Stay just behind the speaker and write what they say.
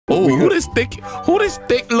Oh, who this thick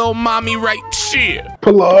little mommy right here?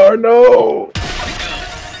 Pilar, no.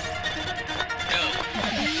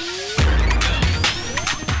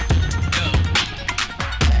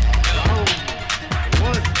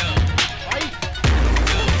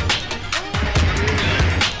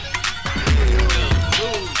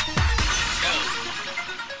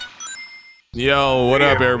 Yo, what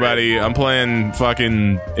up, everybody? I'm playing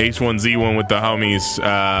fucking H1Z1 with the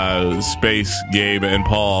homies, Space, Gabe, and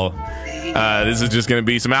Paul. This is just gonna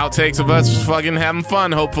be some outtakes of us fucking having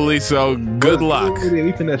fun, hopefully, so good luck.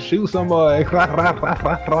 We finna shoot somebody. What?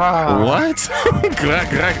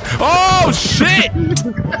 Oh, shit!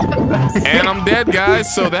 And I'm dead,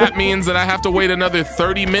 guys, so that means that I have to wait another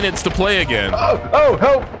 30 minutes to play again. Oh,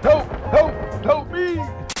 help me!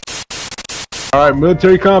 All right,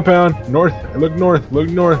 military compound, north. Look north. Look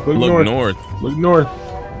north. Look north. Look north.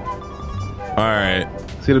 All right.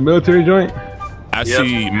 See the military joint? I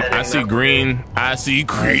see green. I see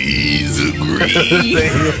crease of green.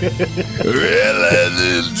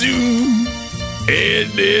 Realizes you. And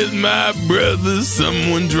there's my brother.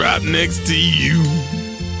 Someone dropped next to you.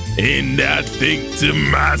 And I think to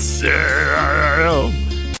myself,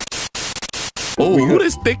 oh, who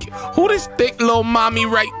this thick little mommy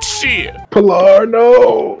right here? Pilar,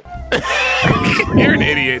 no. You're an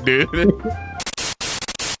idiot, dude.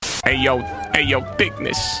 Hey yo,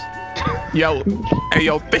 thickness. Yo,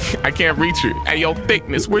 I can't reach her. Hey yo,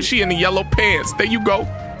 thickness. Where's she in the yellow pants? There you go.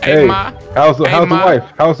 Hey ma. How's the wife?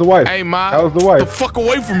 How's the wife? Hey ma. How's the wife? The fuck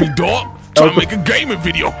away from me, dog. Trying to make a gaming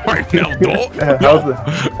video right now, dog.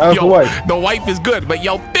 How's the wife? The wife is good, but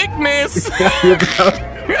yo, thickness.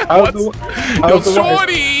 How's the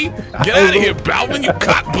shorty, get out of here, Balvin. You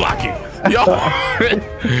cock blocking.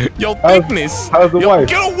 Yo, thickness. How's the wife?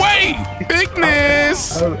 Get away,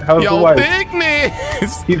 thickness. How's the wife?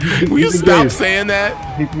 Thickness. He's Will you stop engaged. saying that?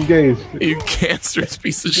 He's engaged. You cancerous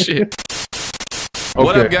piece of shit. Okay.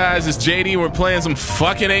 What up, guys? It's JD. We're playing some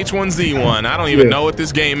fucking H1Z1. I don't even know what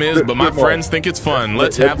this game is, but my friends think it's fun.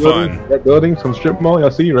 Let's have fun. Red buildings, some strip mall. Y'all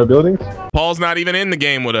see red buildings? Paul's not even in the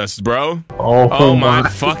game with us, bro. Oh my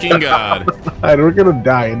fucking god. We're gonna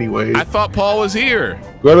die anyway. I thought Paul was here.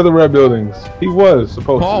 Go to the red buildings. He was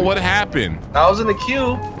supposed to. Paul, what happened? I was in the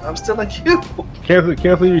queue. I'm still in the queue. Cancel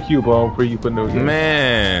your queue, Paul, before you put no game.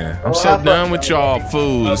 Man, I'm so done with y'all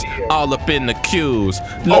fools. All up in the queues.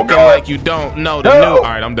 Looking God. like you don't know the new. All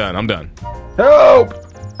right, I'm done. Help!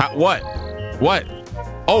 What?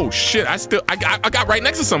 Oh shit! I got right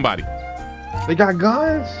next to somebody. They got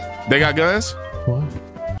guns? They got guns? What?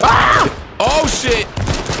 Ah! Oh shit!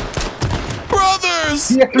 Brothers!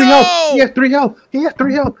 He has 3 health. He has 3 health. He has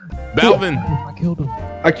 3 health. Balvin. I killed him.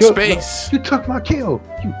 I killed Space. You took my kill.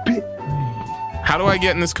 You bitch. How do I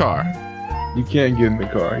get in this car? You can't get in the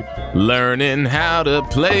car. Learning how to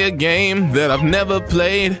play a game that I've never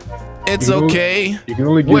played. It's okay. You can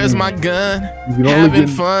only get Where's my gun? Having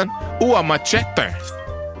fun. Ooh, a machete.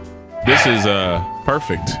 This is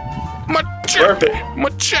perfect. Machete.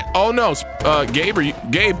 Oh no, Gabe,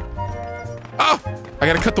 Gabe? Oh, I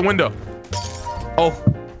gotta cut the window. Oh,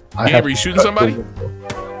 Gabe, are you shooting somebody?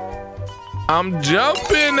 I'm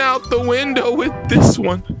jumping out the window with this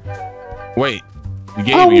one. Wait,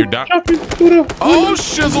 Gabe, you're down. Oh,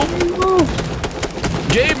 shizzle.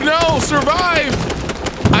 Gabe, no, survive.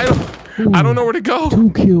 I don't know where to go.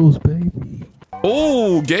 2 kills, baby.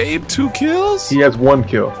 Oh, Gabe, 2 kills? He has 1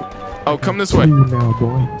 kill. Oh, come this way. Now,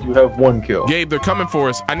 boy. You have 1 kill. Gabe, they're coming for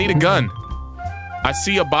us. I need a gun. I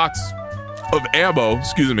see a box of ammo.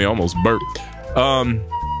 Excuse me, I almost burped.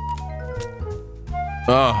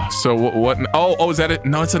 So what? Oh, is that it?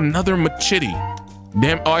 No, it's another machete.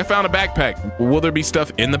 Damn. Oh, I found a backpack. Will there be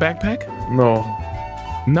stuff in the backpack? No.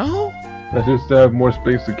 No? That's just to have more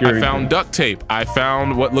space to carry. I found duct tape. I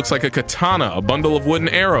found what looks like a katana, a bundle of wooden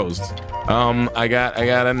arrows. I got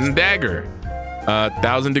a dagger.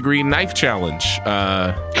 1,000-degree knife challenge.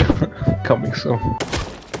 Coming soon.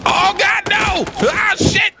 Oh God, no! Ah,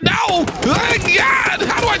 shit, no! Oh God,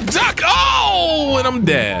 how do I duck? Oh, and I'm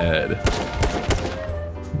dead.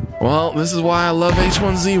 Well, this is why I love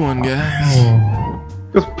H1Z1, guys.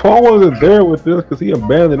 Because Paul wasn't there with this because he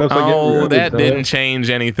abandoned us. Oh, that didn't change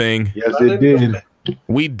anything. Yes, it did.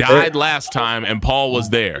 We died last time and Paul was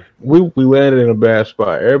there. We landed in a bad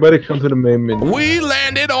spot. Everybody come to the main menu. We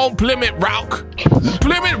landed on Plymouth Rock.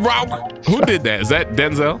 Plymouth Rock. Who did that? Is that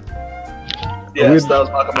Denzel? Yes, that was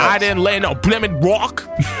Malcolm X. I didn't land on Plymouth Rock.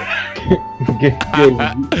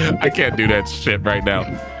 I can't do that shit right now.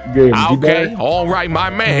 Okay, all right, my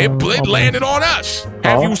man. It landed on us.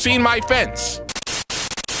 Have you seen my fence?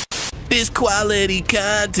 This quality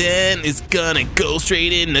content is gonna go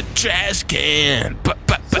straight in the trash can.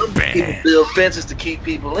 Some people build fences to keep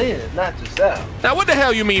people in, not just out. Now, what the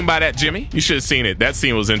hell you mean by that, Jimmy? You should have seen it. That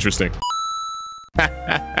scene was interesting.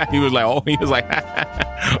 He was like,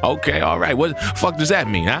 okay, all right. What the fuck does that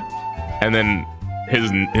mean, huh? And then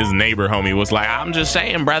his neighbor homie was like, I'm just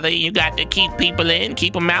saying, brother, you got to keep people in,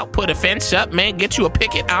 keep them out, put a fence up, man, get you a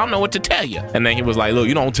picket. I don't know what to tell you. And then he was like, look,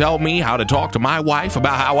 you don't tell me how to talk to my wife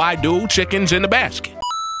about how I do chickens in the basket.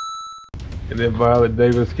 And then Violet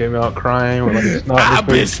Davis came out crying with like a snot. I've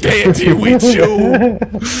been standing with you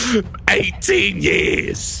 18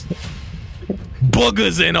 years.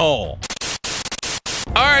 Boogers and all.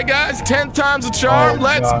 All right, guys, 10 times a charm.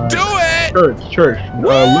 Let's do it. Church.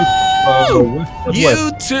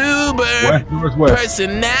 YouTuber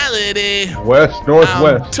personality. West,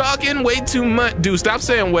 northwest. I'm talking way too much. Dude, stop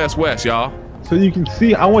saying west, y'all. So you can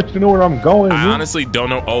see, I want you to know where I'm going. I honestly don't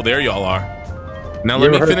know. Oh, there y'all are. Now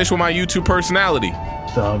let me finish with my YouTube personality.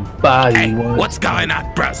 Somebody. Hey, what's going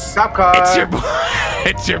on, bros? Cop car.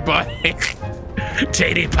 It's your boy.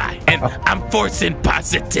 JD Pie, and I'm forcing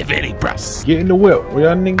positivity, bros. Get in the whip. Where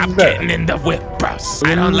y'all niggas I'm getting in the whip, bros.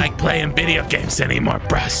 I don't like playing video games anymore,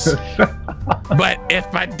 bros. But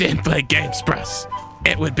if I did play games, bros,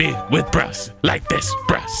 it would be with bros like this,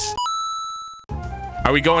 bros.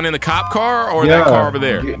 Are we going in the cop car or that car over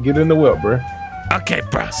there? Get in the whip, bro. Okay,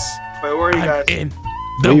 bros. Wait, where are you guys? I'm in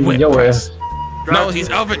the whip, your bros. ass. No, he's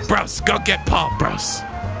over it, bros. Go get Paul, bros.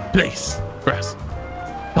 Please, bros.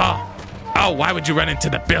 Paul. Oh, why would you run into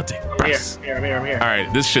the building, bros? I'm here. All right,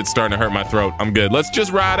 this shit's starting to hurt my throat. I'm good. Let's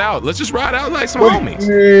just ride out. Let's just ride out like some homies.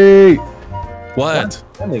 Hey. What?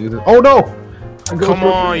 Oh no! Come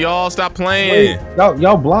on, y'all. Stop playing.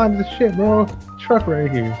 Y'all blind as shit, bro. Truck right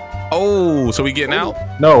here. Oh, so we getting out?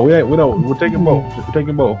 No, we ain't. We don't. We're taking both. We're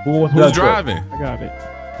taking both. Who's driving? I got it.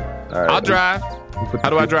 Right, I'll drive. How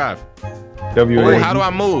do I drive? W-A. Oh, how do I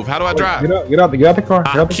move? How do I drive? Get out the car.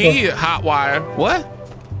 Key hot wire. What?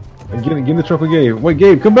 Get in the truck with Gabe. Wait,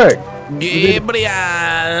 Gabe, come back. Gabriel.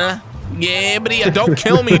 Don't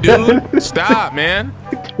kill me, dude. Stop, man.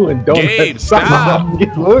 Gabe, stop.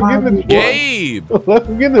 Get in the truck. Gabe. Let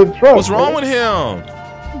him get in the truck. What's wrong with him?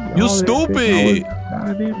 You stupid.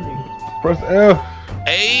 Press F.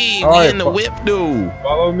 Hey, we in the whip, dude.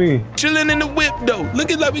 Follow me. Chilling in the whip, though.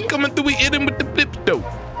 Look at like we coming through. We hit him with the flip, though.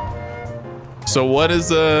 So what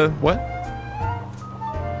is what?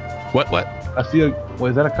 What? I see a. What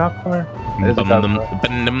is that? A cop car? That is a cop car.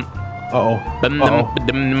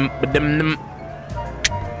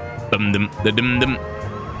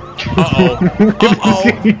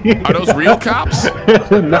 Are those real cops?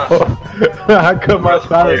 No. I cut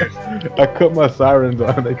my sirens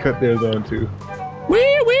on. They cut theirs on too.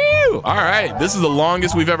 Woo! All right, this is the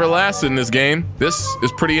longest we've ever lasted in this game. This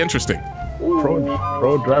is pretty interesting.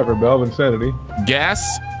 Pro driver, Bell of Insanity.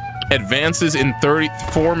 Gas advances in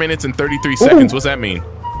 34 minutes and 33 seconds. What's that mean?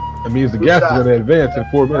 It means the gas is going to advance in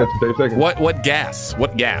 4 minutes and 30 seconds. What gas?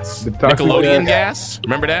 What gas? The toxic Nickelodeon gas?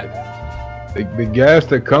 Remember that? The gas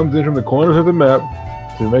that comes in from the corners of the map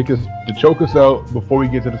to choke us out before we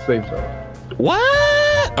get to the safe zone. What?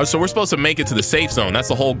 Oh, so we're supposed to make it to the safe zone. That's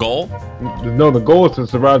the whole goal? No, the goal is to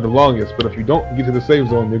survive the longest. But if you don't get to the safe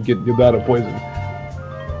zone, you'll die of poison.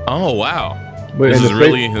 Oh wow! But this is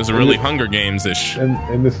really Hunger Games-ish.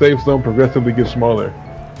 And the safe zone progressively gets smaller.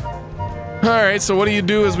 All right, so what do you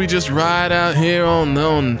do as we just ride out here on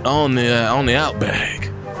the outback?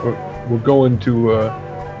 We're going to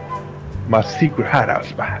my secret hideout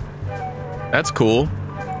spot. That's cool.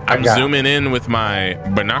 I'm zooming in with my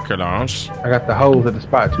binoculars. I got the holes at the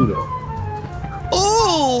spot too, though.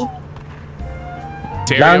 Ooh!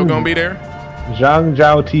 Terrio gonna be there? Zhang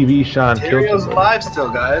Zhao TV Sean Terrio's alive still,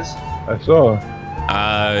 guys. I saw.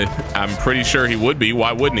 I'm pretty sure he would be.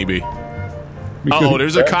 Why wouldn't he be? Uh-oh,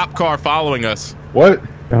 there's a cop car following us. What?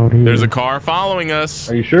 There's a car following us.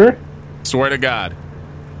 Are you sure? Swear to God.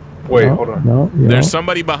 Wait, hold on. No. There's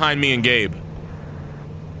somebody behind me and Gabe.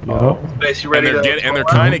 Space, you ready and they're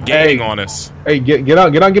kind of gaining on us. Hey, get in. No.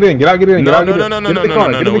 We don't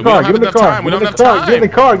have enough time. We don't have time. Get in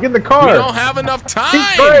the car. We don't have enough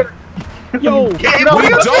time. Yo, we don't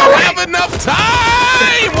have enough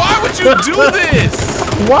time. Why would you do this?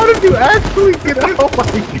 Why did you actually get out? Oh my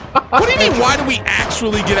God. What do you mean? Why do we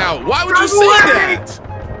actually get out? Why would you say that?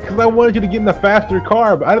 Because I wanted you to get in the faster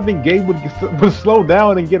car, but I didn't think Gabe would slow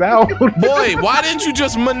down and get out. Boy, why didn't you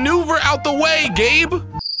just maneuver out the way, Gabe?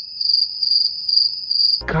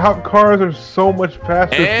 Cop cars are so much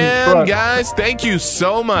faster than trucks. Guys, thank you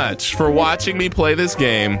so much for watching me play this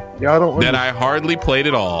game that I hardly played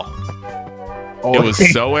at all. Oh, it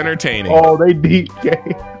was so entertaining. Oh, they deep,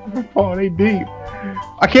 Gabe. Oh, they deep.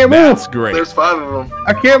 I can't move. That's great. There's 5 of them.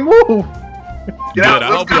 I can't move. Good.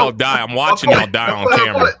 I hope y'all die. I'm watching y'all die on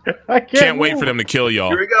camera. I Can't wait for them to kill y'all.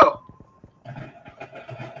 Here we go.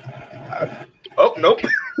 Oh, nope.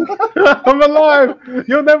 I'm alive.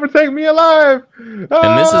 You'll never take me alive. And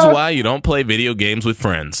this is why you don't play video games with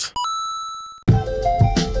friends.